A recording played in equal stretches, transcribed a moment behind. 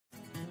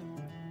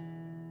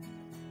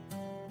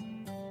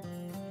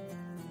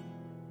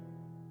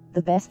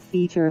The best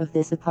feature of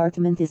this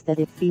apartment is that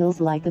it feels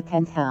like a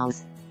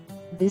penthouse.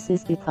 This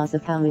is because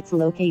of how it's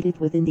located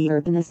within the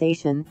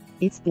urbanization.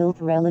 It's built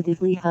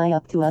relatively high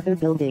up to other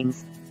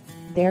buildings.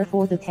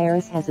 Therefore the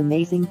terrace has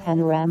amazing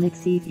panoramic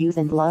sea views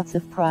and lots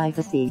of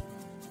privacy.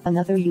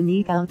 Another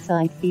unique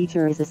outside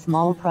feature is a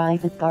small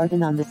private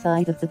garden on the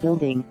side of the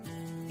building.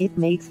 It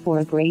makes for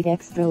a great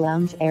extra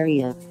lounge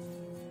area.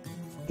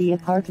 The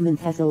apartment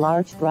has a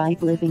large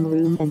bright living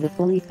room and a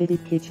fully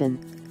fitted kitchen.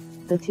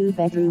 The two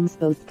bedrooms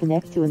both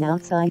connect to an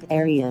outside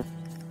area.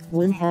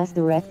 One has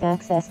direct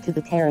access to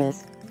the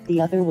terrace,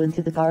 the other one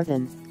to the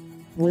garden.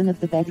 One of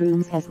the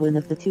bedrooms has one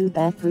of the two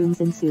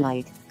bathrooms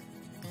inside.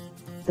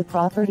 The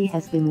property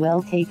has been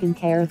well taken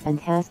care of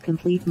and has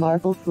complete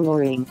marble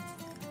flooring,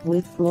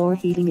 with floor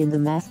heating in the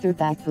master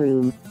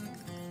bathroom.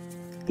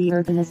 The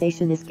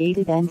urbanization is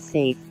gated and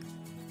safe.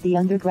 The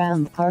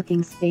underground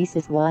parking space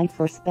is wide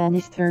for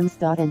Spanish terms.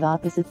 And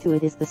opposite to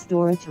it is the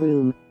storage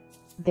room.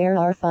 There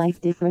are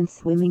 5 different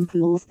swimming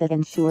pools that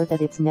ensure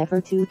that it's never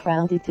too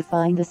crowded to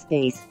find a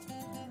space.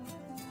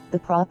 The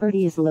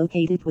property is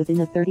located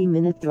within a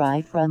 30-minute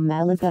drive from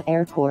Malaga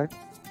Airport,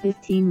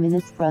 15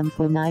 minutes from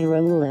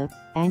Fuengirola,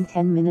 and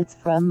 10 minutes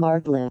from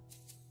Marbella.